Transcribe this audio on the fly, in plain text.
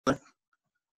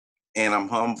and I'm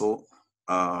humble.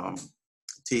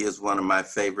 T is one of my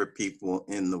favorite people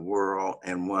in the world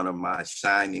and one of my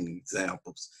shining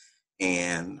examples.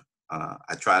 And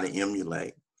I try to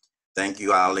emulate. Thank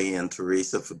you, Ali and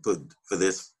Teresa, for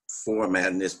this format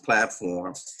and this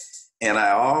platform. And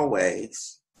I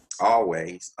always,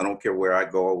 I don't care where I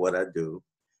go or what I do,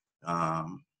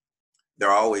 there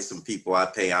are always some people I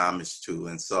pay homage to.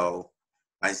 And so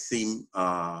I see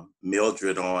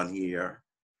Mildred on here.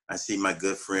 I see my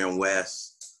good friend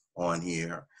Wes on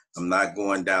here. I'm not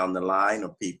going down the line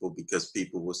of people because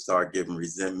people will start giving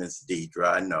resentments, Deidre,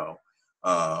 I know.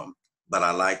 But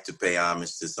I like to pay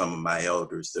homage to some of my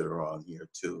elders that are on here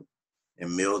too.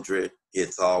 And Mildred,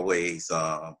 it's always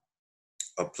a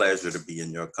pleasure to be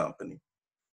in your company.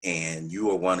 And you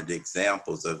are one of the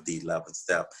examples of the 11th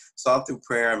step. So through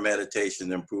prayer and meditation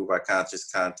to improve our conscious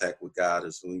contact with God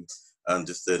as we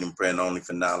understood and praying only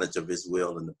for knowledge of his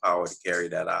will and the power to carry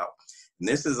that out. And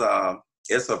this is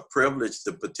it's a privilege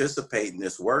to participate in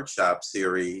this workshop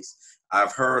series.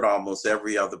 I've heard almost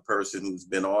every other person who's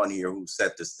been on here who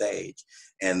set the stage.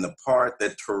 And the part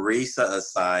that Teresa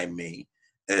assigned me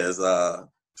is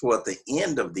toward the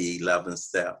end of the 11th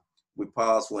step. We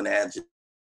pause when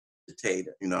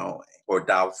agitated, or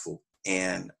doubtful.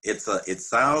 And it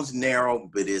sounds narrow,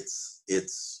 but it's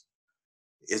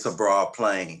a broad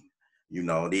plane, the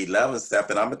 11th step.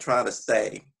 And I'm going to try to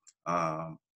stay.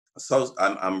 So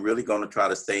I'm really going to try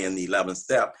to stay in the 11th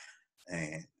step.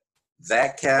 And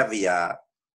that caveat,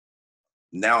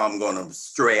 now I'm going to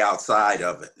stray outside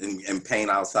of it and paint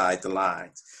outside the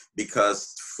lines.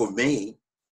 Because for me,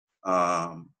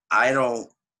 I don't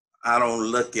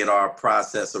look at our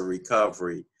process of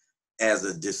recovery as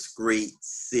a discrete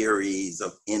series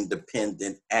of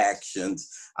independent actions.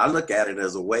 I look at it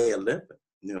as a way of living.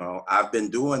 I've been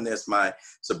doing this. My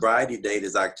sobriety date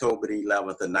is October the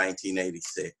 11th of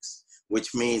 1986,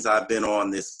 which means I've been on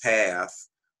this path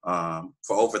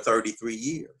for over 33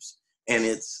 years.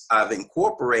 And I've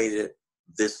incorporated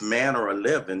this manner of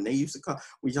living.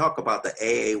 We talk about the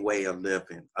AA way of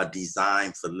living, a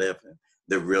design for living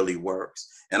that really works.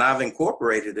 And I've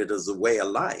incorporated it as a way of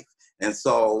life. And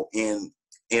so in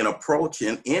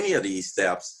approaching any of these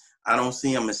steps, I don't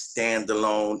see them as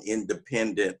standalone,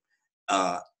 independent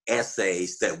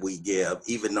essays that we give,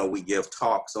 even though we give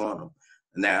talks on them.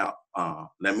 Now,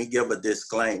 let me give a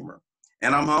disclaimer.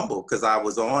 And I'm humble because I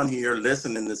was on here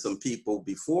listening to some people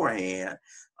beforehand.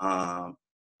 And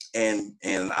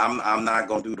I'm not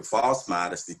going to do the false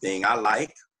modesty thing. I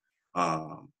like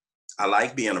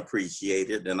being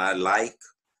appreciated, and I like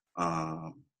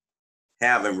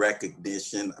having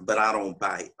recognition, but I don't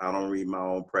bite. I don't read my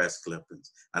own press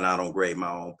clippings, and I don't grade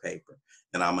my own paper.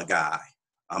 And I'm a guy.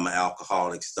 I'm an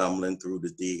alcoholic stumbling through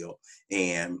the deal.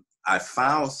 And I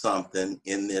found something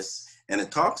in this, and it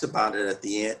talks about it at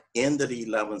the end of the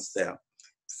 11th step.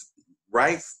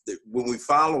 Right when we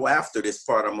follow after this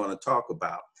part I'm going to talk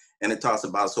about, and it talks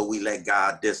about, so we let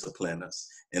God discipline us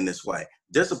in this way.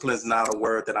 Discipline is not a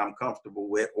word that I'm comfortable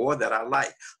with or that I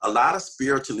like. A lot of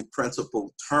spiritually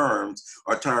principled terms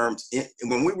are terms,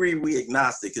 when we read We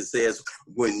Agnostic, it says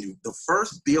the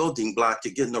first building block to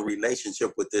getting a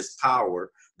relationship with this power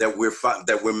that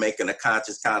we're making a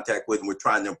conscious contact with, and we're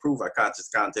trying to improve our conscious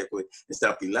contact with in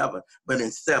step 11. But in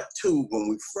step 2, when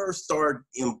we first start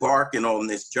embarking on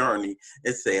this journey,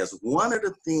 it says, one of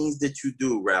the things that you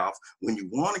do, Ralph, when you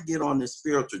want to get on this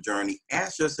spiritual journey,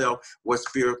 ask yourself what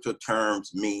spiritual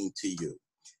terms mean to you.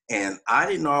 And I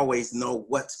didn't always know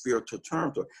what spiritual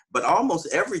terms are, but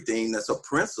almost everything that's a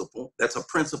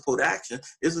principled action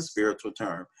is a spiritual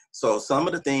term. So some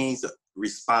of the things,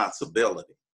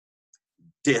 responsibility,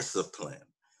 discipline,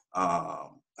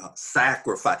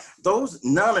 sacrifice,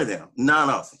 none of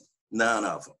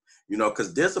them.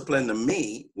 Because discipline to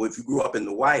me, if you grew up in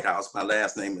the White House, my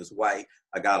last name is White,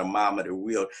 I got a mama that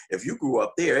will. If you grew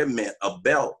up there, it meant a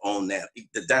belt on that.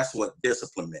 That's what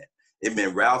discipline meant. It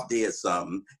meant Ralph did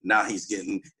something. Now he's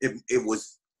getting, it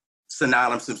was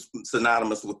synonymous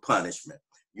with punishment,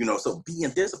 so being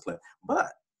disciplined.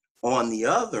 But on the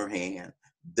other hand,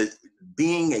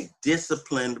 being a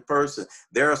disciplined person,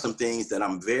 there are some things that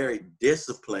I'm very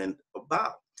disciplined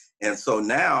about. And so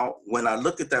now when I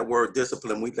look at that word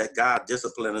discipline, we let God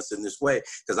discipline us in this way,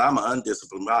 because I'm an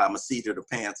undisciplined guy. I'm a seat of the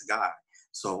pants guy.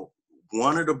 So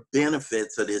one of the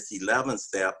benefits of this 11th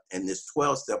step and this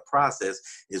 12th step process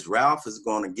is Ralph is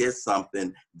going to get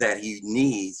something that he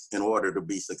needs in order to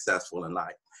be successful in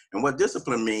life. And what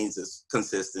discipline means is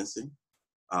consistency,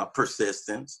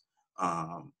 persistence,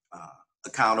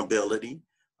 accountability.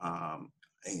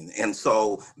 And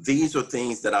so these are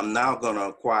things that I'm now going to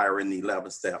acquire in the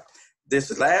 11th step.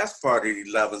 This last part of the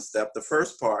 11th step, the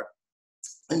first part,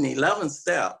 In the 11th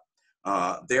step,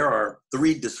 there are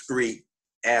 3 discrete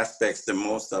aspects that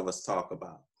most of us talk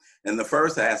about. And the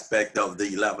first aspect of the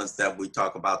 11th step we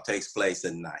talk about takes place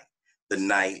at night, the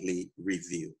nightly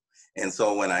review. And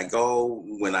so when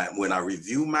I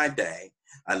review my day,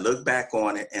 I look back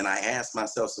on it and I ask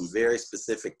myself some very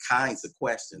specific kinds of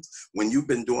questions. When you've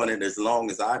been doing it as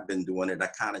long as I've been doing it, I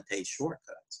kind of take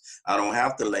shortcuts. I don't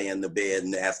have to lay in the bed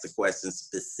and ask the questions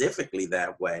specifically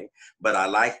that way, but I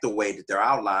like the way that they're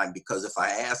outlined, because if I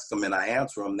ask them and I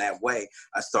answer them that way,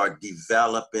 I start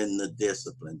developing the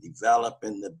discipline.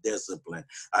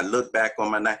 I look back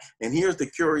on my night. And here's the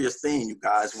curious thing, you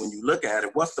guys, when you look at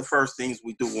it, what's the first things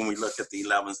we do when we look at the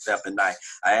 11th step at night?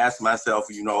 I ask myself,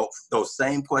 those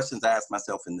same questions I asked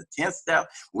myself in the 10th step,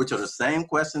 which are the same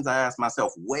questions I asked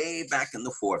myself way back in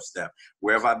the 4th step.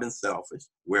 Where have I been selfish?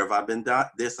 Where have I been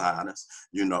dishonest?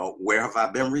 Where have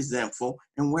I been resentful?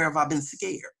 And where have I been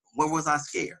scared? Where was I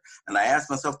scared? And I ask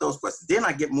myself those questions. Then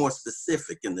I get more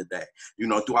specific in the day.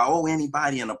 Do I owe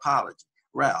anybody an apology?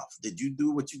 Ralph, did you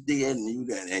do what you did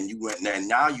and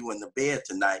now you in the bed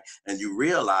tonight and you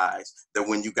realize that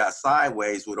when you got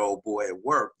sideways with old boy at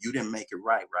work, you didn't make it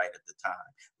right at the time.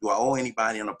 Do I owe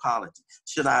anybody an apology?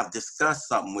 Should I have discussed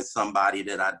something with somebody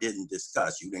that I didn't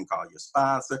discuss? You didn't call your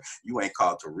sponsor. You ain't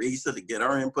called Teresa to get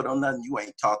her input on nothing. You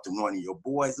ain't talked to one of your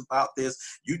boys about this.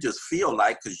 You just feel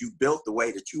like, because you built the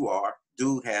way that you are,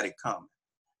 dude had it coming.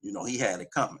 He had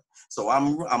it coming. So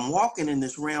I'm walking in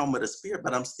this realm of the spirit,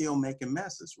 but I'm still making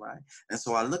messes, right? And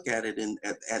so I look at it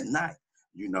at night,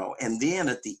 and then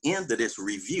at the end of this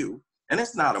review, and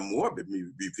it's not a morbid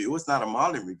review, it's not a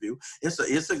modeling review, it's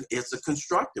a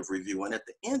constructive review. And at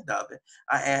the end of it,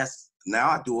 I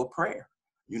do a prayer.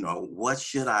 What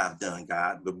should I have done,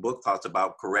 God? The book talks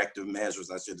about corrective measures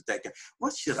I should have taken.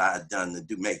 What should I have done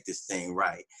to make this thing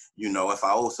right? If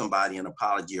I owe somebody an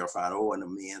apology, or if I owe an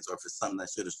amends, or if it's something I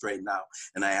should have straightened out,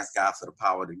 and I ask God for the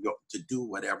power to do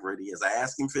whatever it is. I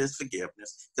ask him for his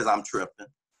forgiveness, because I'm tripping.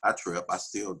 I trip. I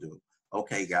still do.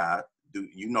 Okay, God,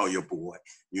 your boy,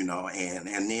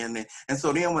 and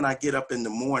so then when I get up in the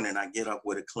morning, I get up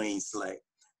with a clean slate.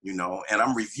 And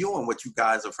I'm reviewing what you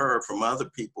guys have heard from other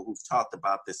people who've talked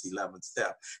about this 11th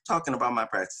step, talking about my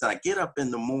practice. And I get up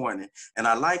in the morning, and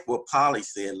I like what Polly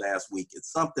said last week.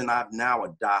 It's something I've now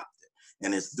adopted,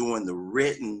 and it's doing the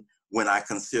written when I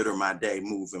consider my day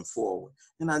moving forward.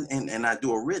 And I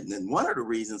do a written. And one of the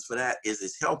reasons for that is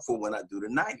it's helpful when I do the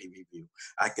nightly review.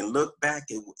 I can look back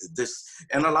at this,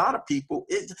 and a lot of people,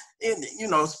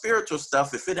 spiritual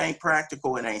stuff, if it ain't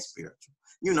practical, it ain't spiritual.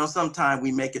 Sometimes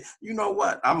we make it,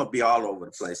 what? I'm going to be all over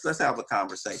the place. Let's have a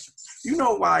conversation. You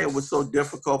know why it was so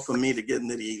difficult for me to get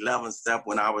into the 11th step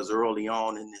when I was early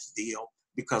on in this deal?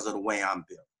 Because of the way I'm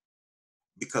built.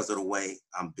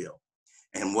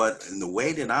 And the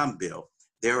way that I'm built,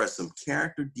 there are some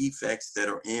character defects that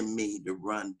are in me to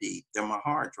run deep. They're my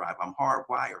hard drive. I'm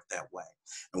hardwired that way.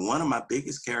 And one of my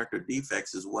biggest character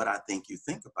defects is what I think you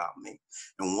think about me.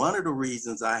 And one of the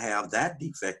reasons I have that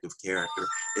defective character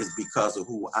is because of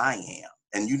who I am.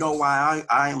 And you know why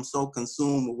I am so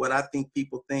consumed with what I think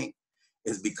people think?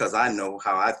 Is because I know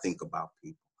how I think about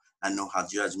people. I know how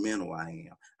judgmental I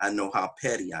am. I know how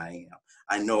petty I am.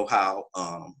 I know how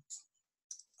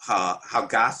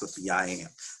gossipy I am.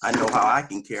 I know how I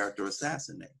can character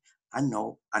assassinate. I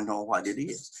know what it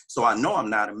is. So I know I'm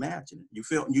not imagining.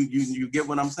 You get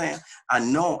what I'm saying? I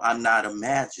know I'm not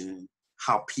imagining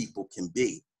how people can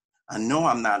be. I know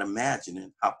I'm not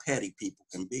imagining how petty people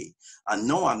can be. I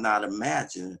know I'm not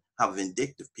imagining how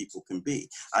vindictive people can be.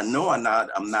 I know I'm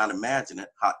not imagining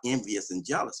how envious and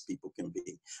jealous people can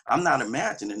be. I'm not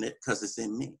imagining it because it's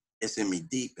in me. It's in me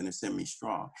deep, and it's in me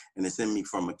strong, and it's in me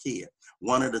from a kid.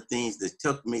 One of the things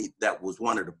that was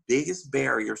one of the biggest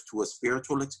barriers to a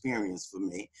spiritual experience for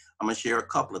me, I'm going to share a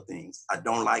couple of things. I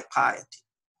don't like piety.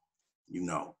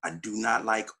 I do not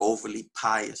like overly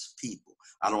pious people.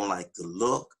 I don't like the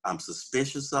look. I'm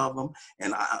suspicious of them.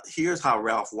 And here's how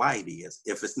Ralph White is.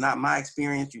 If it's not my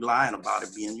experience, you lying about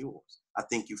it being yours. I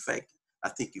think you fake it. I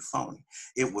think you phony.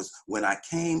 It was when I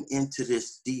came into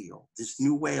this deal, this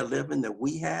new way of living that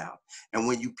we have, and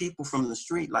when you people from the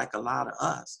street, like a lot of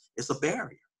us, it's a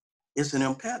barrier. It's an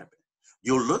impediment.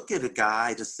 You'll look at a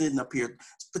guy that's sitting up here,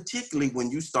 particularly when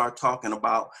you start talking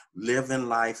about living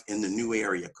life in the new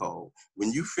area code.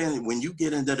 When you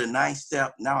get into the 9th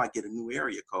step, now I get a new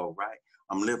area code, right?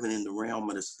 I'm living in the realm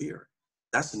of the spirit.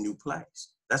 That's a new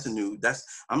place.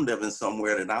 I'm living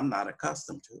somewhere that I'm not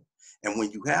accustomed to. And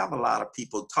when you have a lot of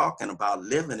people talking about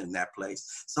living in that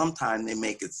place, sometimes they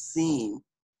make it seem,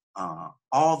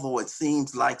 although it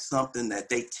seems like something that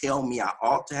they tell me I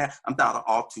ought to have, I'm not an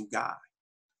ought to guy.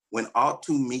 When ought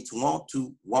to meets want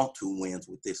to wins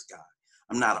with this guy.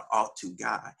 I'm not an ought to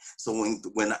guy. So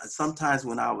sometimes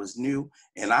when I was new,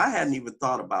 and I hadn't even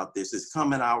thought about this, it's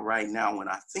coming out right now when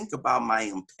I think about my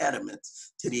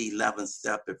impediments to the 11th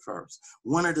step at first.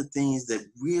 One of the things that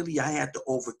really I had to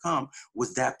overcome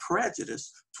was that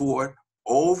prejudice toward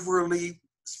overly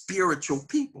spiritual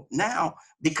people. Now,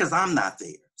 because I'm not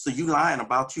there. So you lying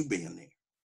about you being there.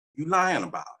 You lying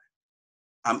about it.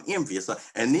 I'm envious.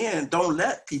 And then don't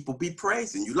let people be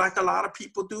praising you like a lot of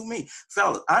people do me.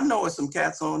 Fellas, I know there's some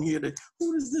cats on here that,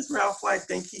 who does this Ralph White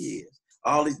think he is?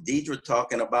 All this Deidre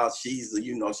talking about she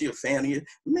a fan of you.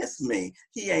 Miss me.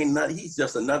 He ain't nothing. He's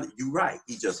just another, you right.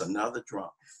 He's just another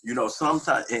drunk.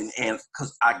 Sometimes, and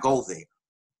because I go there.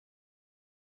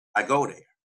 I go there.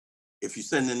 If you're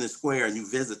sitting in the square and you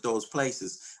visit those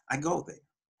places, I go there.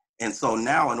 And so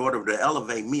now in order to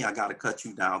elevate me, I got to cut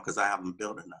you down because I haven't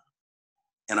built enough.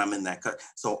 And I'm in that cut.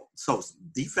 So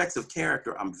defects of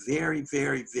character, I'm very,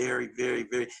 very, very, very,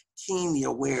 very keenly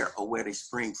aware of where they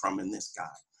spring from in this guy.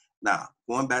 Now,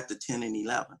 going back to 10 and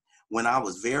 11, when I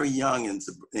was very young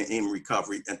in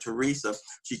recovery, and Teresa,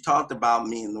 she talked about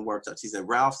me in the workshop. She said,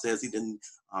 Ralph says he didn't,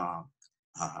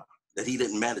 that he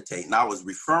didn't meditate. And I was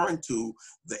referring to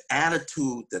the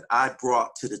attitude that I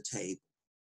brought to the table.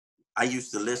 I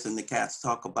used to listen to cats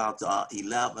talk about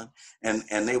 11,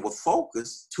 and they were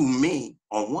focused to me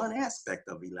on one aspect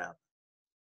of 11.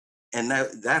 And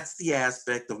that's the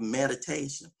aspect of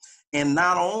meditation. And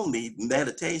not only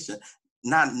meditation,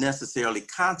 not necessarily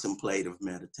contemplative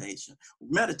meditation.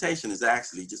 Meditation is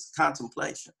actually just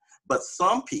contemplation. But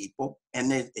some people,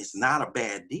 and it's not a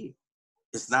bad deal.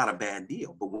 It's not a bad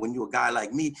deal. But when you're a guy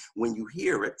like me, when you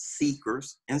hear it,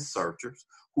 seekers and searchers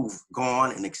who've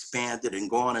gone and expanded and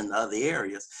gone in other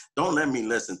areas, don't let me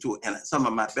listen to it. And some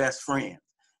of my best friends,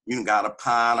 you got a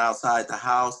pond outside the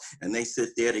house and they sit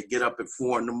there, they get up at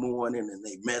 4 in the morning and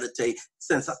they meditate.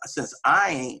 Since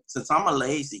I'm a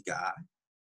lazy guy,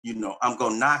 I'm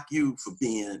gonna knock you for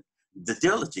being the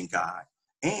diligent guy.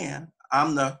 And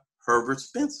I'm the Herbert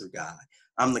Spencer guy.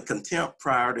 I'm the contempt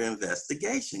prior to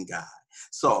investigation guy.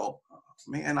 So,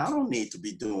 man, I don't need to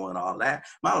be doing all that.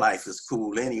 My life is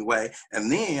cool anyway.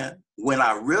 And then when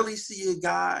I really see a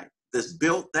guy that's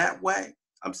built that way,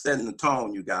 I'm setting the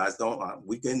tone, you guys.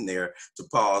 We getting there to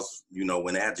pause,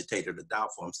 when agitated or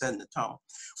doubtful. I'm setting the tone.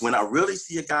 When I really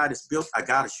see a guy that's built, I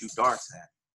got to shoot darts at him.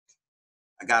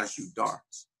 I got to shoot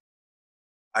darts.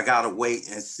 I got to wait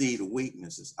and see the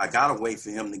weaknesses. I got to wait for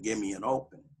him to give me an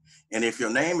opening. And if your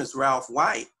name is Ralph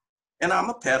White, and I'm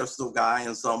a pedestal guy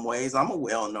in some ways, I'm a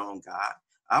well-known guy.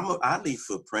 I leave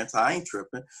footprints, I ain't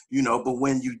tripping, but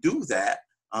when you do that,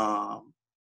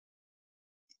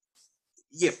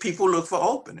 people look for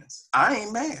openings. I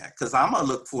ain't mad, because I'm gonna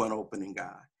look for an opening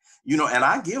guy. And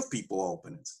I give people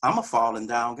openings. I'm a falling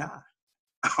down guy.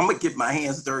 I'm gonna get my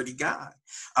hands dirty guy.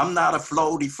 I'm not a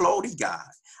floaty guy.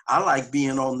 I like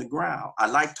being on the ground. I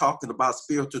like talking about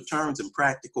spiritual terms in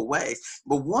practical ways.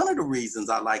 But one of the reasons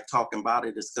I like talking about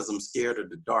it is because I'm scared of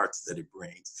the darts that it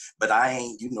brings. But I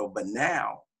ain't, but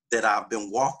now that I've been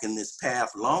walking this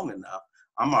path long enough,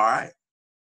 I'm all right.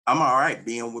 I'm all right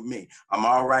being with me. I'm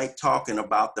all right talking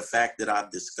about the fact that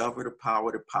I've discovered a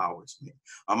power that powers me.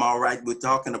 I'm all right with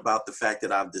talking about the fact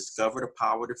that I've discovered a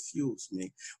power that fuels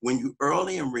me. When you're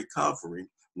early in recovery,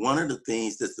 one of the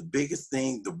things that's the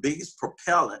biggest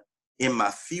propellant in my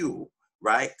fuel,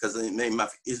 right? Because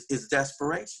is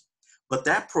desperation. But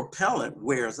that propellant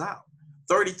wears out.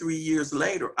 33 years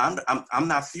later, I'm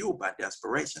not fueled by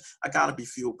desperation. I got to be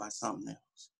fueled by something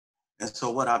else. And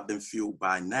so what I've been fueled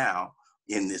by now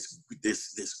in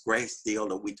this grace deal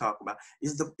that we talk about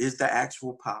is the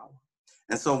actual power.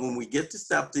 And so when we get to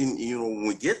when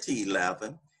we get to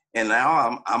 11, and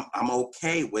now I'm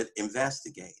okay with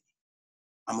investigating.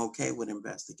 I'm okay with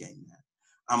investigating that.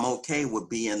 I'm okay with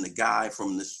being the guy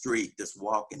from the street that's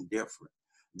walking different.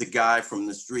 The guy from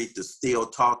the street that's still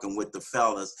talking with the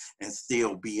fellas and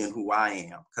still being who I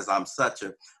am. Because I'm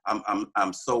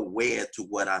so wed to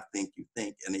what I think you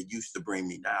think. And it used to bring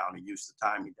me down. It used to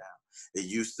tie me down. It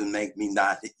used to make me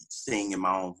not sing in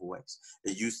my own voice.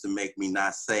 It used to make me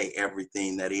not say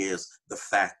everything that is the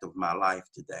fact of my life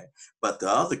today. But the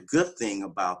other good thing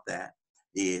about that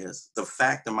is the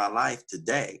fact of my life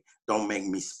today don't make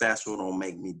me special, don't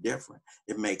make me different.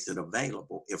 It makes it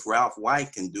available. If Ralph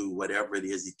White can do whatever it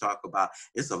is he talk about,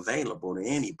 it's available to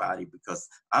anybody because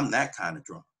I'm that kind of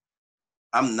drunk.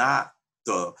 I'm not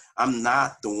I'm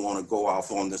not the one to go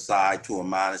off on the side to a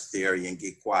monastery and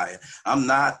get quiet. I'm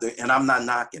not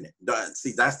knocking it.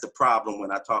 See, that's the problem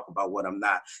when I talk about what I'm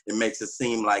not. It makes it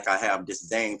seem like I have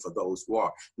disdain for those who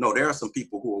are. No, there are some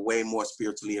people who are way more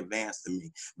spiritually advanced than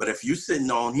me. But if you're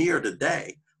sitting on here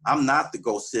today, I'm not to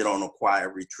go sit on a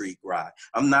quiet retreat guy.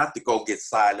 I'm not to go get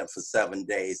silent for 7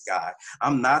 days guy.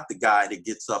 I'm not the guy that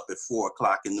gets up at 4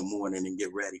 o'clock in the morning and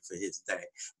get ready for his day.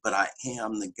 But I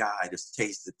am the guy that's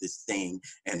tasted this thing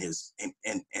and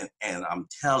I'm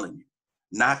telling you,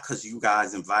 not because you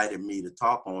guys invited me to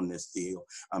talk on this deal.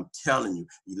 I'm telling you,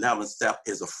 11th Step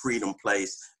is a freedom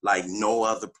place like no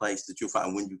other place that you'll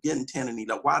find. When you get in 10 and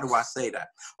 11, why do I say that?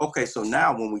 Okay, so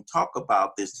now when we talk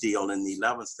about this deal in the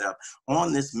 11th Step,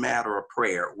 on this matter of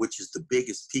prayer, which is the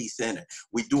biggest piece in it,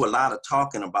 we do a lot of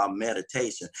talking about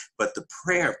meditation, but the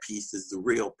prayer piece is the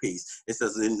real piece. It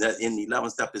says in the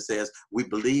 11th Step, it says, we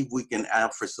believe we can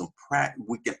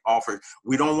offer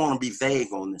we don't want to be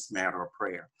vague on this matter of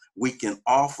prayer. We can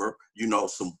offer,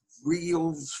 some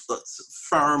real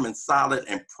firm and solid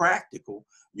and practical,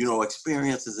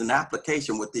 experiences and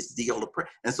application with this deal of prayer.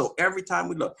 And so every time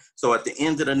we look, so at the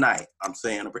end of the night, I'm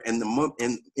saying, in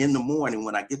the morning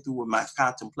when I get through with my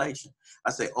contemplation,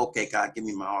 I say, okay, God, give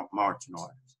me my marching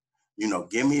orders.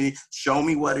 Show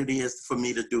me what it is for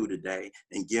me to do today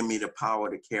and give me the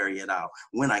power to carry it out.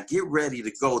 When I get ready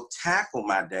to go tackle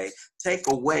my day, take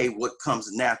away what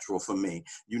comes natural for me.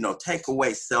 Take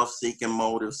away self-seeking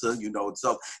motives. So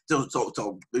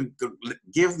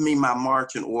give me my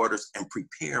marching orders and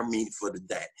prepare me for the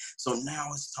day. So now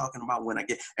it's talking about when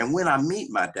I meet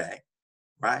my day,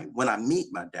 right? When I meet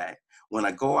my day, when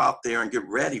I go out there and get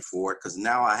ready for it, because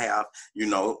now I have,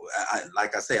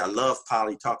 like I say, I love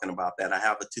Polly talking about that. I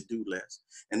have a to-do list.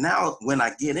 And now when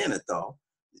I get in it, though,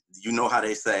 you know how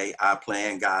they say, I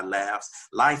plan, God laughs.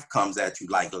 Life comes at you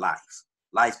like life.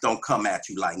 Life don't come at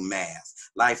you like math.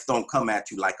 Life don't come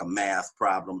at you like a math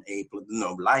problem.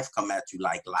 Life come at you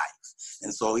like life.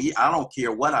 And so I don't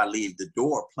care what I leave the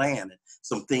door planning.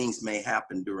 Some things may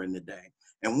happen during the day.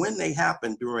 And when they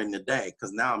happen during the day,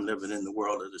 because now I'm living in the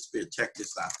world of the spirit, check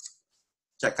this out.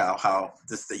 Check out how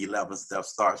the 11th Step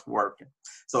starts working.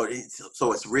 So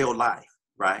it's real life,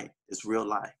 right? It's real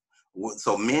life.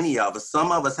 So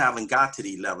some of us haven't got to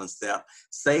the 11th Step.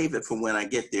 Save it for when I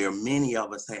get there. Many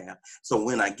of us have. So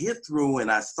when I get through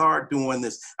and I start doing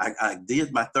this, I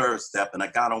did my 3rd step and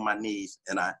I got on my knees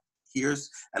and I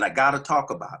got to talk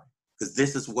about it because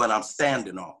this is what I'm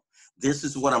standing on. This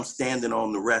is what I'm standing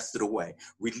on the rest of the way.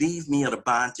 Relieve me of the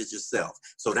bondage yourself.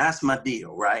 So that's my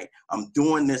deal, right? I'm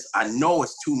doing this. I know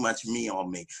it's too much me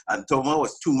on me. I know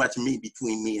it's too much me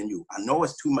between me and you. I know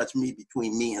it's too much me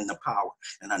between me and the power.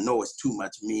 And I know it's too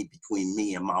much me between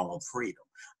me and my own freedom.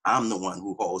 I'm the one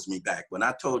who holds me back. When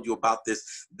I told you about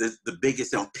this, the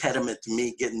biggest impediment to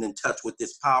me getting in touch with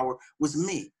this power was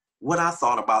me. What I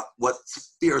thought about what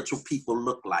spiritual people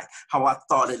look like, how I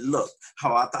thought it looked,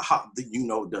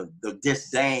 the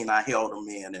disdain I held them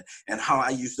in, and how I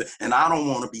used to, and I don't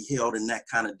want to be held in that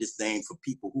kind of disdain for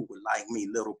people who were like me,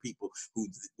 little people who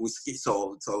was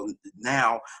so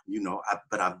now,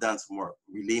 but I've done some work.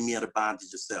 Relieve me of the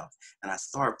bondage yourself. And I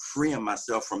start freeing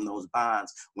myself from those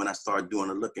bonds when I start doing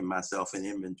a look at myself in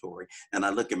inventory, and I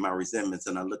look at my resentments,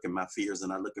 and I look at my fears,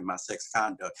 and I look at my sex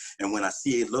conduct. And when I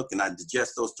see it look and I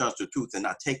digest those chunks of truth and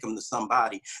I take them to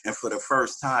somebody, and for the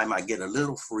first time I get a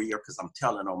little freer because I'm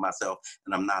telling on myself,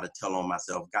 and I'm not a tell on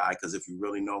myself guy, because if you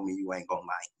really know me, you ain't gonna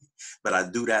like me. But I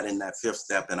do that in that 5th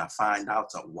step, and I find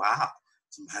out, so wow,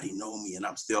 somebody know me and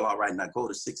I'm still all right. And I go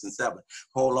to 6 and 7.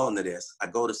 Hold on to this. I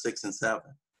go to 6 and 7.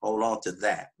 Hold on to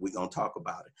that. We're going to talk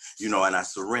about it, and I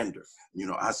surrender,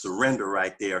 I surrender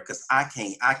right there, because I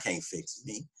can't fix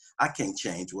me. I can't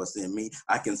change what's in me.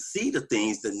 I can see the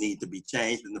things that need to be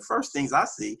changed. And the first things I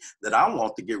see that I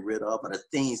want to get rid of are the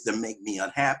things that make me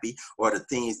unhappy, or the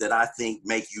things that I think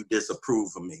make you disapprove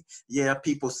of me. Yeah,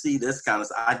 people see this kind of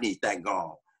stuff. I need that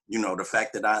gone. The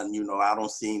fact that I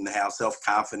don't seem to have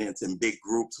self-confidence in big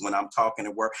groups when I'm talking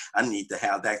at work, I need to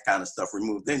have that kind of stuff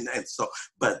removed. And so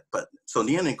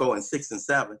then they go in 6 and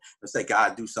 7 and say,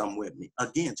 God, do something with me.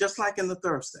 Again, just like in the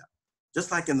 3rd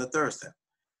step.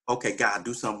 Okay, God,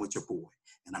 do something with your boy.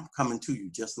 And I'm coming to you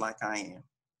just like I am.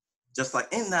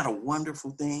 Isn't that a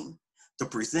wonderful thing? To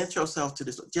present yourself to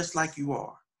this, just like you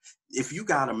are. If you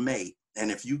got a mate, and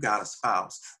if you got a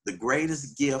spouse, the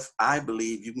greatest gift I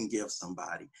believe you can give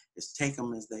somebody is take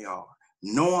them as they are,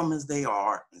 know them as they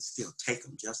are, and still take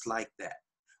them just like that.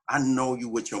 I know you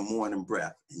with your morning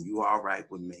breath, and you all right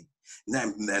with me.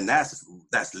 And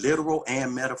that's literal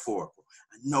and metaphorical.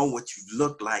 I know what you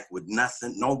look like with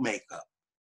nothing, no makeup.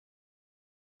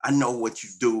 I know what you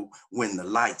do when the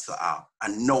lights are out. I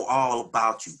know all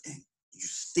about you, and you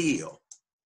still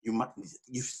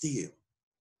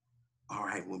all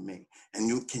right with me.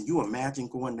 And can you imagine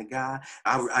going to God?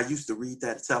 I used to read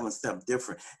that 7-step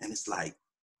different, and it's like,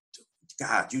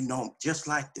 God, you know, just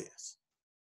like this,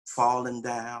 falling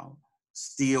down,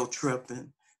 still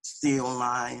tripping, still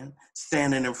lying,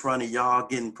 standing in front of y'all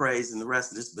getting praise and the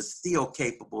rest of this, but still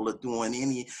capable of doing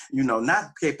any,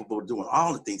 not capable of doing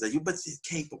all the things that you, but still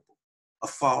capable of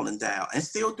falling down and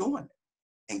still doing it.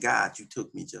 And God, you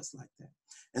took me just like that.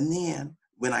 And then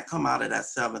when I come out of that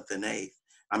 6th and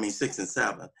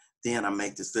 7th, then I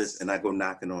make this list and I go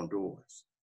knocking on doors.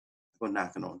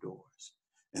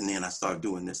 And then I start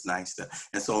doing this 9th step.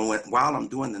 And so while I'm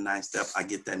doing the 9th step, I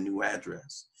get that new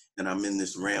address. And I'm in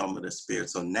this realm of the spirit.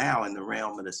 So now in the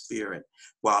realm of the spirit,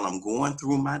 while I'm going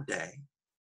through my day,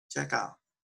 check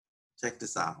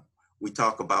this out. We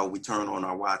turn on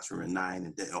our watcher in 9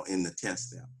 and in the 10th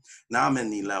step. Now I'm in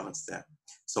the 11th step.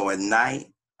 So at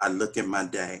night, I look at my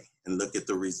day and look at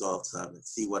the results of it,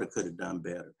 see what I could have done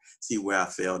better, see where I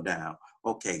fell down.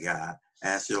 Okay, God,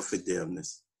 ask your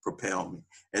forgiveness, propel me.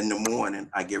 In the morning,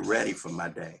 I get ready for my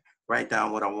day. Write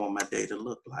down what I want my day to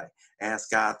look like. Ask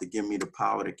God to give me the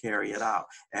power to carry it out.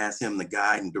 Ask him to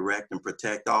guide and direct and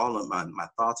protect all of my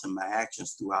thoughts and my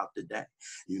actions throughout the day.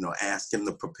 Ask him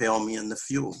to propel me and to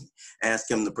fuel me.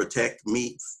 Ask him to protect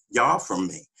y'all from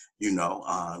me.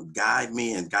 Guide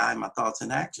me and guide my thoughts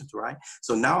and actions, right?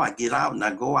 So now I get out and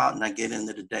I go out and I get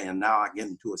into the day, and now I get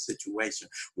into a situation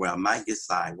where I might get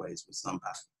sideways with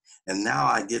somebody. And now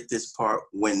I get this part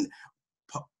when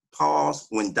pause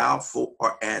when doubtful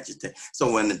or agitated.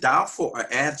 So when the doubtful or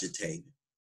agitated,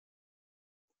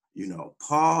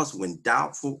 pause when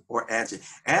doubtful or agitated.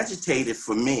 Agitated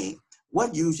for me,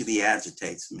 what usually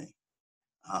agitates me?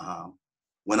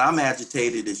 When I'm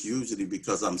agitated, it's usually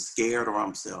because I'm scared or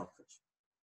I'm selfish.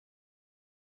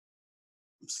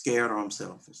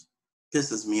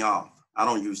 Pisses me off. I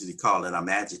don't usually call it I'm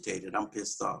agitated. I'm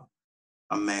pissed off.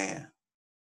 I'm mad.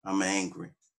 I'm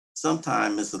angry.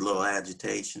 Sometimes it's a little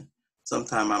agitation.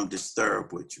 Sometimes I'm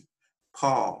disturbed with you.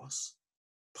 Pause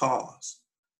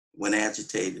when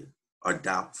agitated or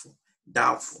doubtful.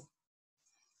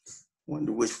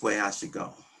 Wonder which way I should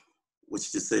go,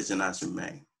 which decision I should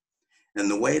make.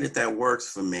 And the way that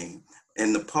works for me,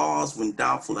 in the pause when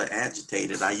doubtful or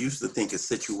agitated, I used to think it's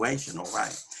situational,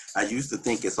 right? I used to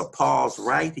think it's a pause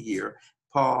right here,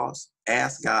 pause,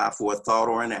 ask God for a thought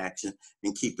or an action,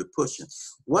 and keep it pushing.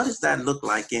 What does that look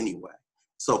like anyway?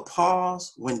 So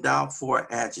pause when doubtful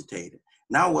or agitated.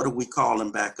 Now what are we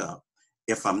calling back up?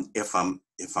 If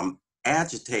I'm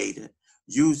agitated,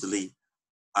 usually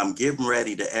I'm getting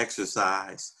ready to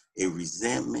exercise a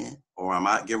resentment, or I'm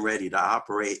out getting ready to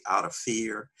operate out of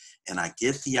fear, and I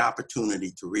get the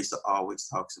opportunity, Teresa always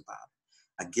talks about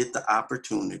it, I get the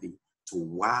opportunity to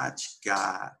watch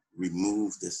God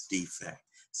remove this defect.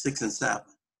 6 and 7.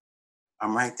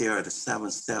 I'm right there at a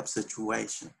 7-step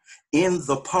situation. In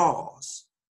the pause,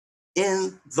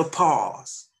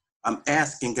 I'm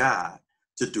asking God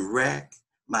to direct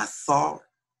my thought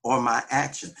or my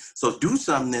action. So do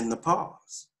something in the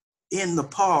pause. In the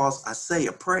pause, I say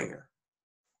a prayer.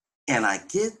 And I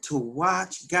get to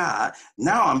watch God.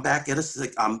 Now I'm back at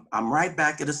I'm right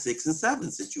back at a 6 and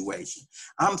 7 situation.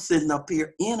 I'm sitting up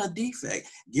here in a defect,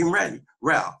 getting ready.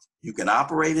 Ralph, you can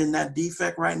operate in that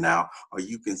defect right now, or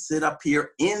you can sit up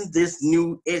here in this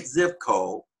new zip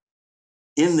code,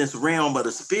 in this realm of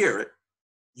the spirit.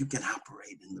 You can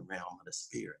operate in the realm of the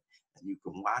spirit, and you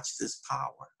can watch this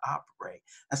power operate.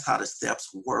 That's how the steps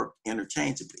work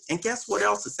interchangeably. And guess what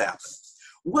else is happening?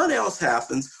 What else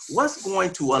happens? What's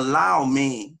going to allow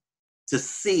me to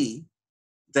see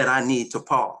that I need to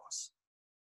pause?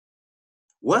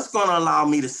 What's going to allow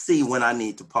me to see when I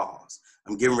need to pause?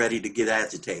 I'm getting ready to get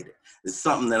agitated. It's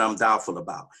something that I'm doubtful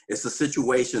about. It's a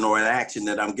situation or an action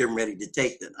that I'm getting ready to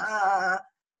take that,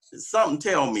 something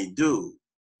tell me, dude,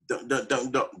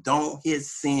 don't hit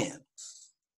sin.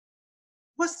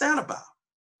 What's that about?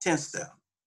 10th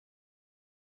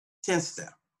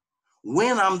step.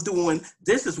 When I'm doing,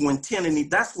 this is when 10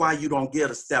 and that's why you don't get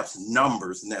a steps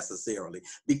numbers necessarily,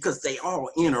 because they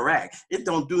all interact. It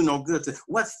don't do no good to,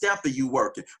 what step are you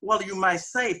working? Well, you might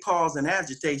say pause and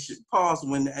agitation, pause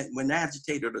when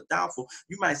agitated or doubtful.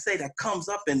 You might say that comes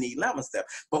up in the 11th step,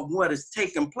 but what is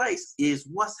taking place is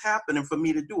what's happening for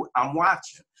me to do it. I'm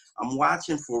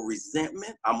watching for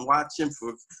resentment. I'm watching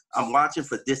for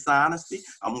dishonesty.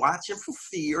 I'm watching for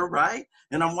fear, right?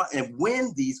 And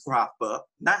when these crop up,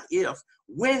 not if,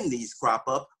 when these crop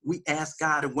up, we ask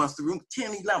God at once the room,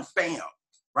 10, 11, bam,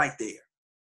 right there.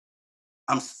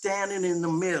 I'm standing in the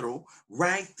middle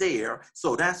right there.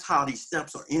 So that's how these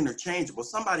steps are interchangeable.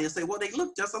 Somebody will say, well, they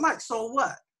look just alike. So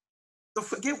what? So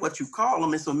forget what you call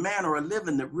them. It's a manner of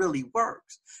living that really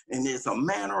works. And it's a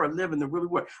manner of living that really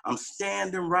works. I'm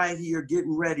standing right here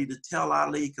getting ready to tell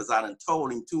Ali, because I done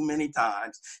told him too many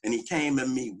times. And he came at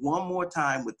me one more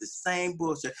time with the same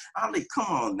bullshit. Ali, come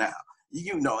on now.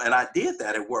 You know, and I did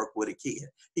that at work with a kid.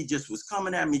 He just was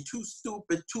coming at me too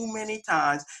stupid too many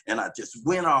times. And I just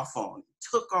went off on him,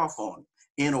 took off on him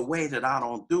in a way that I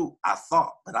don't do, I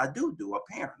thought, but I do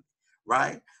apparently.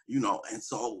 Right? You know, and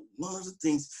so one of the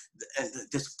things, and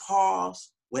this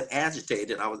pause when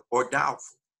agitated or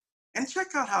doubtful. And check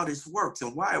out how this works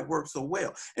and why it works so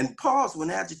well. And pause when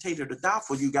agitated or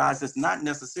doubtful, you guys, is not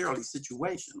necessarily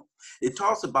situational. It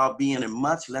talks about being in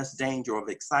much less danger of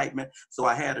excitement. So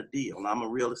I had a deal, and I'm a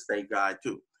real estate guy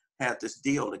too. Had this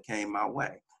deal that came my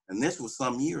way. And this was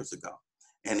some years ago.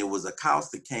 And it was a house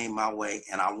that came my way,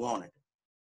 and I wanted it.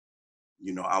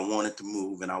 You know, I wanted to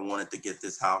move and I wanted to get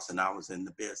this house, and I was in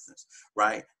the business,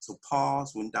 right? So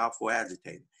pause when doubtful,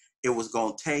 agitated. It was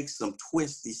going to take some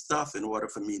twisty stuff in order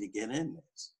for me to get in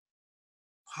this.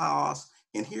 Pause.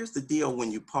 And here's the deal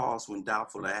when you pause when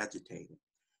doubtful or agitated.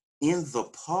 In the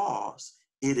pause,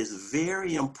 it is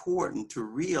very important to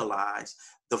realize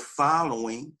the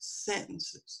following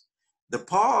sentences. The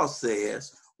pause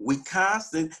says, we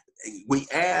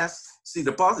ask, see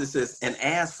the pause says, and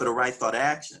ask for the right thought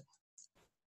action.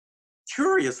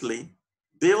 Curiously,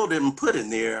 Bill didn't put in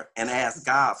there and ask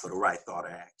God for the right thought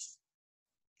of action.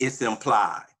 It's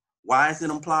implied. Why is it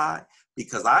implied?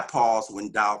 Because I pause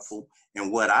when doubtful,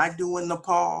 and what I do in the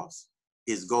pause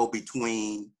is go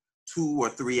between 2 or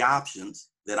 3 options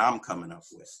that I'm coming up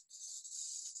with.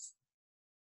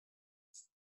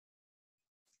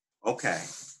 Okay,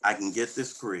 I can get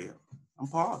this crib. I'm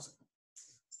pausing.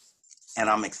 And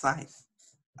I'm excited.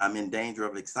 I'm in danger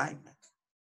of excitement.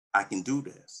 I can do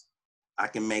this. I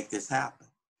can make this happen.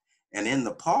 And in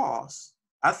the pause,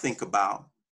 I think about,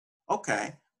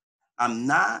 okay, I'm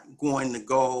not going to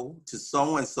go to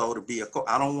so-and-so to be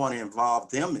I don't want to involve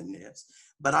them in this,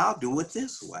 but I'll do it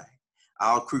this way.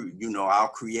 I'll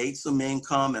create some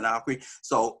income and I'll create.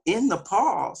 So in the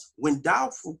pause, when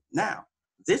doubtful, now,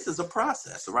 this is a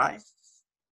process, right?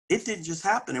 It didn't just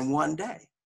happen in one day.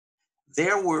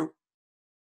 There were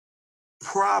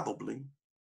probably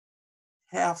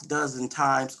half dozen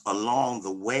times along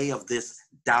the way of this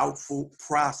doubtful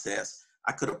process,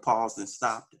 I could have paused and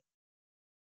stopped it.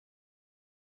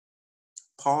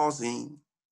 Pausing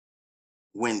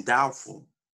when doubtful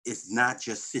is not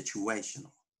just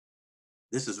situational.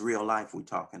 This is real life we're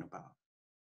talking about.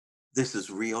 This is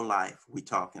real life we're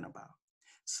talking about.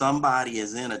 Somebody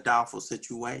is in a doubtful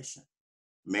situation.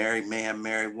 Married man,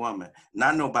 married woman.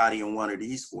 Not nobody in one of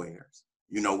these squares.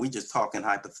 You know, we just talking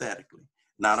hypothetically.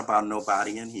 Not about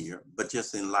nobody in here, but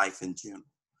just in life in general.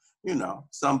 You know,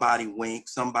 somebody wink,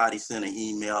 somebody send an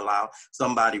email out,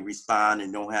 somebody respond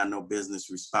and don't have no business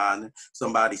responding.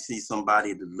 Somebody see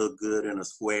somebody that look good in a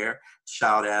square,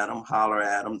 shout at them, holler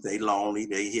at them, they lonely,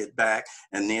 they hit back.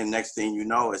 And then next thing you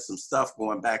know, it's some stuff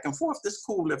going back and forth. This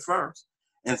cool at first.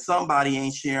 And somebody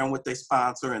ain't sharing with their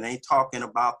sponsor and ain't talking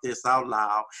about this out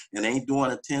loud and ain't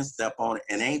doing a 10-step on it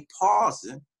and ain't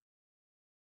pausing.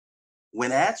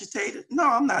 When agitated, no,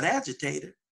 I'm not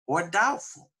agitated or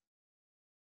doubtful.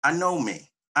 I know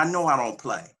me. I know I don't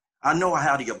play. I know I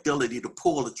have the ability to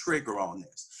pull the trigger on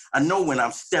this. I know when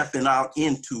I'm stepping out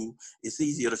into, it's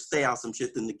easier to stay out some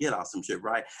shit than to get out some shit,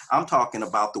 right? I'm talking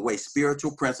about the way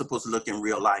spiritual principles look in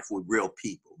real life with real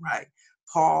people, right?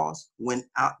 Pause when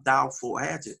doubtful,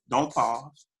 agitated. Don't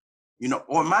pause, you know,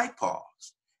 or might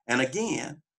pause. And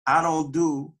again, I don't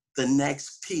do the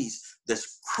next piece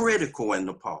that's critical in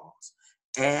the pause.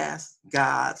 Ask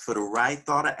God for the right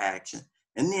thought of action,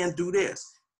 and then do this.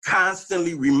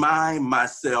 Constantly remind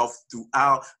myself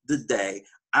throughout the day,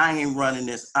 I ain't running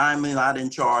this. I'm not in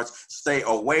charge. Stay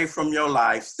away from your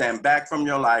life. Stand back from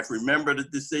your life. Remember the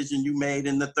decision you made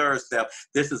in the 3rd step.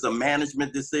 This is a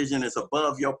management decision. It's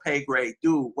above your pay grade.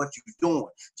 Do what you're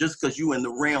doing just because you're in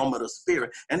the realm of the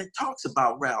spirit. And it talks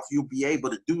about, Ralph, you'll be able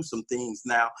to do some things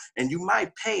now. And you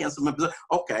might pay in some,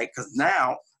 okay, because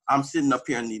now I'm sitting up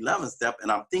here in the 11th step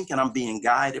and I'm thinking I'm being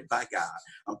guided by God.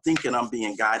 I'm thinking I'm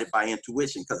being guided by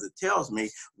intuition because it tells me,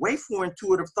 wait for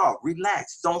intuitive thought,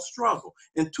 relax, don't struggle.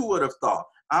 Intuitive thought,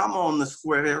 I'm on the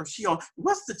square, she on,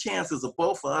 what's the chances of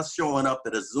both of us showing up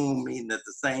at a Zoom meeting at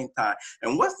the same time?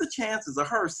 And what's the chances of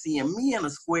her seeing me in a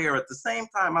square at the same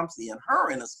time I'm seeing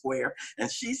her in a square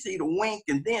and she see the wink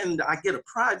and then I get a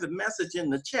private message in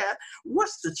the chat?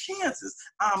 What's the chances?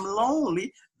 I'm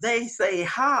lonely. They say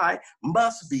hi,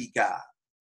 must be God.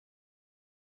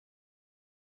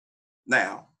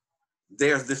 Now,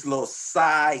 there's this little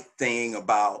side thing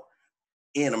about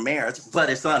in a marriage, but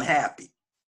it's unhappy.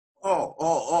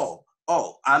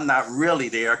 I'm not really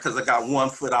there because I got one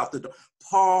foot out the door.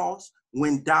 Pause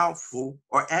when doubtful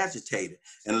or agitated.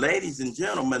 And ladies and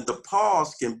gentlemen, the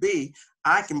pause can be,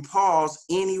 I can pause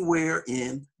anywhere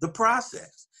in the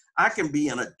process. I can be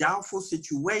in a doubtful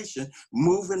situation,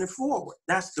 moving it forward.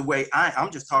 That's the way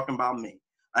I'm just talking about me.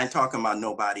 I ain't talking about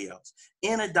nobody else.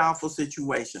 In a doubtful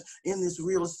situation, in this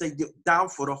real estate deal,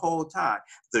 doubtful the whole time.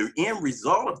 The end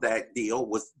result of that deal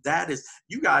was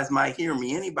you guys might hear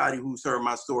me, anybody who's heard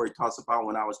my story talks about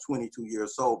when I was 22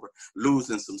 years sober,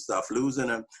 losing some stuff, losing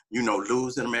a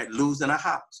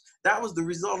house. That was the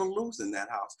result of losing that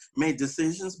house. Made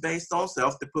decisions based on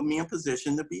self to put me in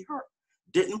position to be hurt.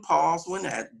 Didn't pause when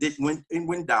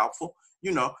doubtful,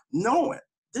 knowing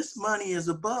this money is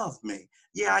above me.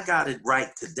 Yeah, I got it right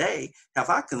today. Have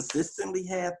I consistently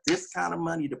had this kind of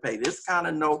money to pay this kind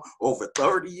of note over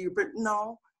 30 years?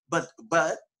 No, but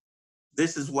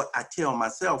this is what I tell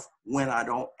myself when I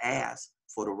don't ask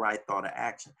for the right thought of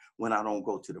action, when I don't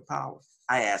go to the power.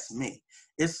 I ask me.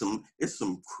 It's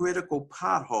some critical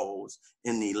potholes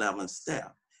in the 11th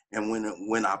step. And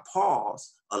when I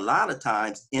pause, a lot of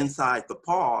times inside the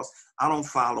pause, I don't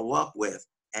follow up with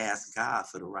ask God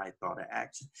for the right thought of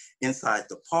action. Inside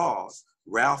the pause,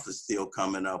 Ralph is still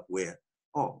coming up with,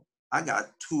 I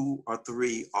got 2 or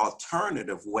 3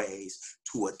 alternative ways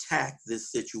to attack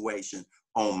this situation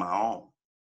on my own.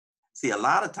 See, a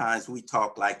lot of times we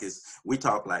talk like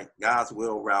God's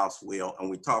will, Ralph's will, and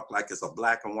we talk like it's a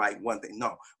black and white one thing.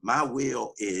 No, my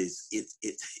will is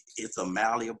it's a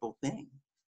malleable thing.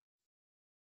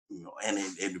 And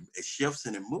it shifts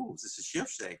and it moves. It's a shift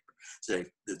shaper. So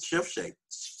the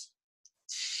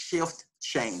shift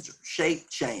changer, shape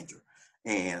changer.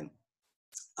 And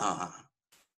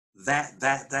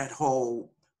that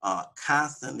whole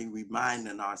constantly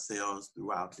reminding ourselves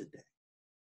throughout the day.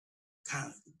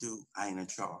 I ain't in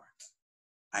charge.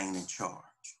 I ain't in charge.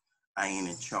 I ain't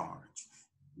in charge.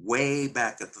 Way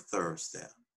back at the 3rd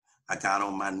step, I got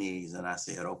on my knees and I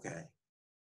said, okay,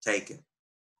 take it,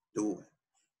 do it.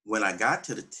 When I got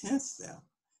to the 10th step,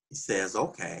 he says,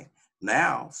 okay,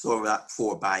 now,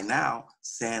 for by now,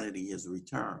 sanity is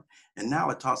returned. And now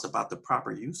it talks about the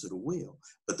proper use of the will.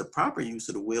 But the proper use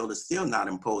of the will is still not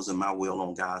imposing my will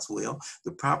on God's will.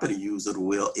 The proper use of the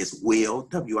will is will,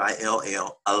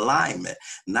 W-I-L-L, alignment,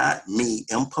 not me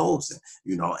imposing,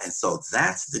 and so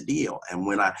that's the deal. And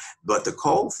but the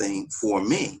cold thing for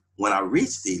me, when I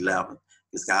reached the 11th,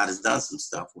 is God has done some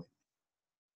stuff with me.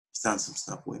 He's done some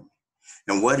stuff with me.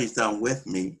 And what he's done with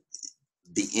me,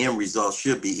 the end result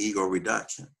should be ego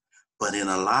reduction. But in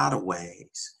a lot of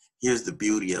ways, here's the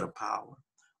beauty of the power.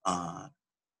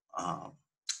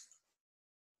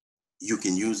 You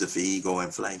can use it for ego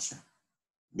inflation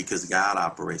because God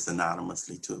operates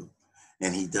anonymously too.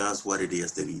 And he does what it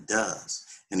is that he does.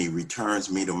 And he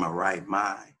returns me to my right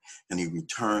mind. And he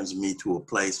returns me to a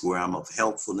place where I'm of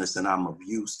helpfulness and I'm of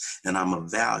use and I'm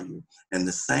of value. And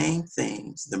the same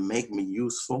things that make me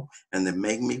useful and that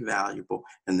make me valuable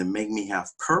and that make me have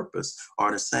purpose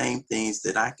are the same things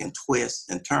that I can twist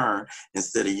and turn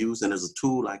instead of using as a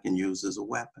tool, I can use as a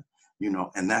weapon.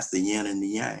 And that's the yin and the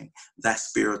yang. That's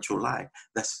spiritual life.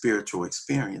 That's spiritual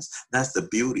experience. That's the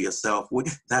beauty of self.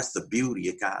 That's the beauty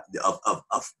of God,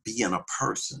 of being a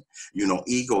person.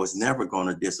 Ego is never going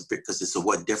to disappear because it's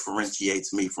what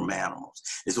differentiates me from animals.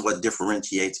 It's what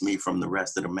differentiates me from the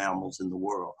rest of the mammals in the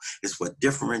world. It's what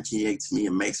differentiates me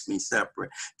and makes me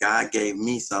separate. God gave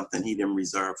me something he didn't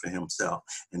reserve for himself.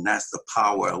 And that's the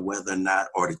power of whether or not,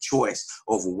 or the choice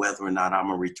over whether or not I'm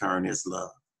going to return his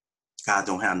love. God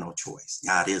don't have no choice.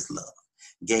 God is love.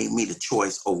 Gave me the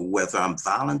choice over whether I'm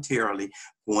voluntarily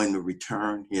going to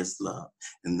return his love.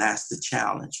 And that's the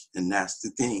challenge. And that's the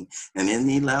thing. And in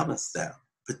the 11th step,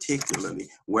 particularly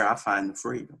where I find the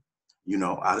freedom,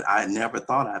 I never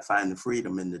thought I'd find the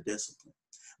freedom in the discipline.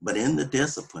 But in the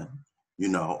discipline,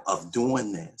 of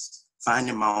doing this,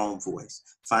 finding my own voice,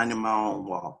 finding my own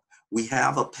walk, we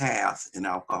have a path in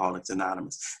Alcoholics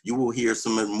Anonymous. You will hear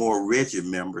some of the more rigid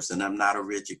members, and I'm not a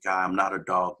rigid guy. I'm not a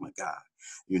dogma guy.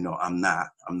 I'm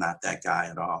not that guy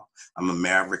at all. I'm a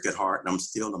maverick at heart, and I'm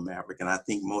still a maverick. And I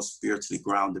think most spiritually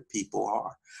grounded people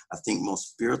are. I think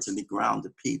most spiritually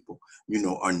grounded people,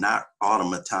 are not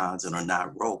automatons and are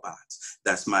not robots.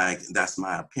 That's my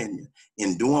opinion.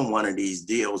 In doing one of these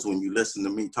deals, when you listen to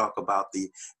me talk about the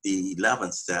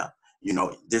 11th step,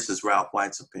 this is Ralph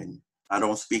White's opinion. I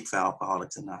don't speak for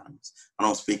Alcoholics Anonymous. I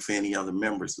don't speak for any other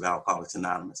members of Alcoholics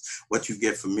Anonymous. What you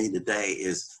get from me today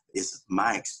is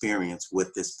my experience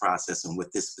with this process and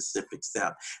with this specific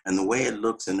step, and the way it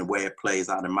looks and the way it plays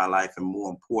out in my life, and more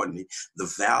importantly,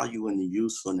 the value and the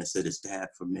usefulness it has had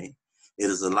for me. It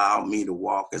has allowed me to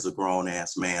walk as a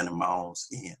grown-ass man in my own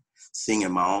skin,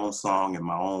 singing my own song in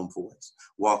my own voice,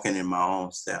 walking in my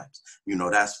own steps. You know,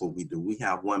 that's what we do. We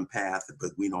have one path,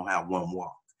 but we don't have one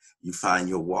walk. You find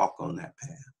your walk on that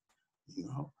path. You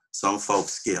know, some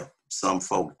folks skip, some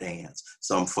folk dance,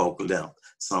 some folk limp,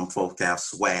 some folk have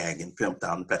swag and pimped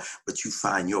out the path, but you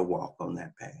find your walk on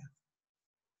that path.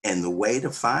 And the way to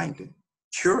find it,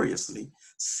 curiously,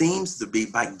 seems to be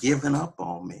by giving up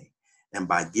on me. And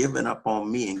by giving up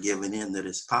on me and giving in to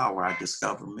this power, I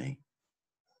discover me.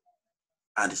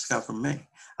 I discover me.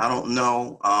 I don't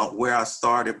know where I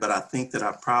started, but I think that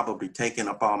I've probably taken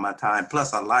up all my time.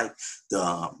 Plus, I like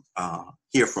to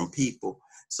hear from people.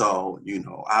 So, you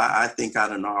know, I think I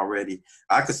done already,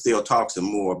 I could still talk some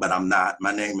more, but I'm not.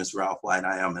 My name is Ralph White.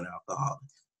 I am an alcoholic.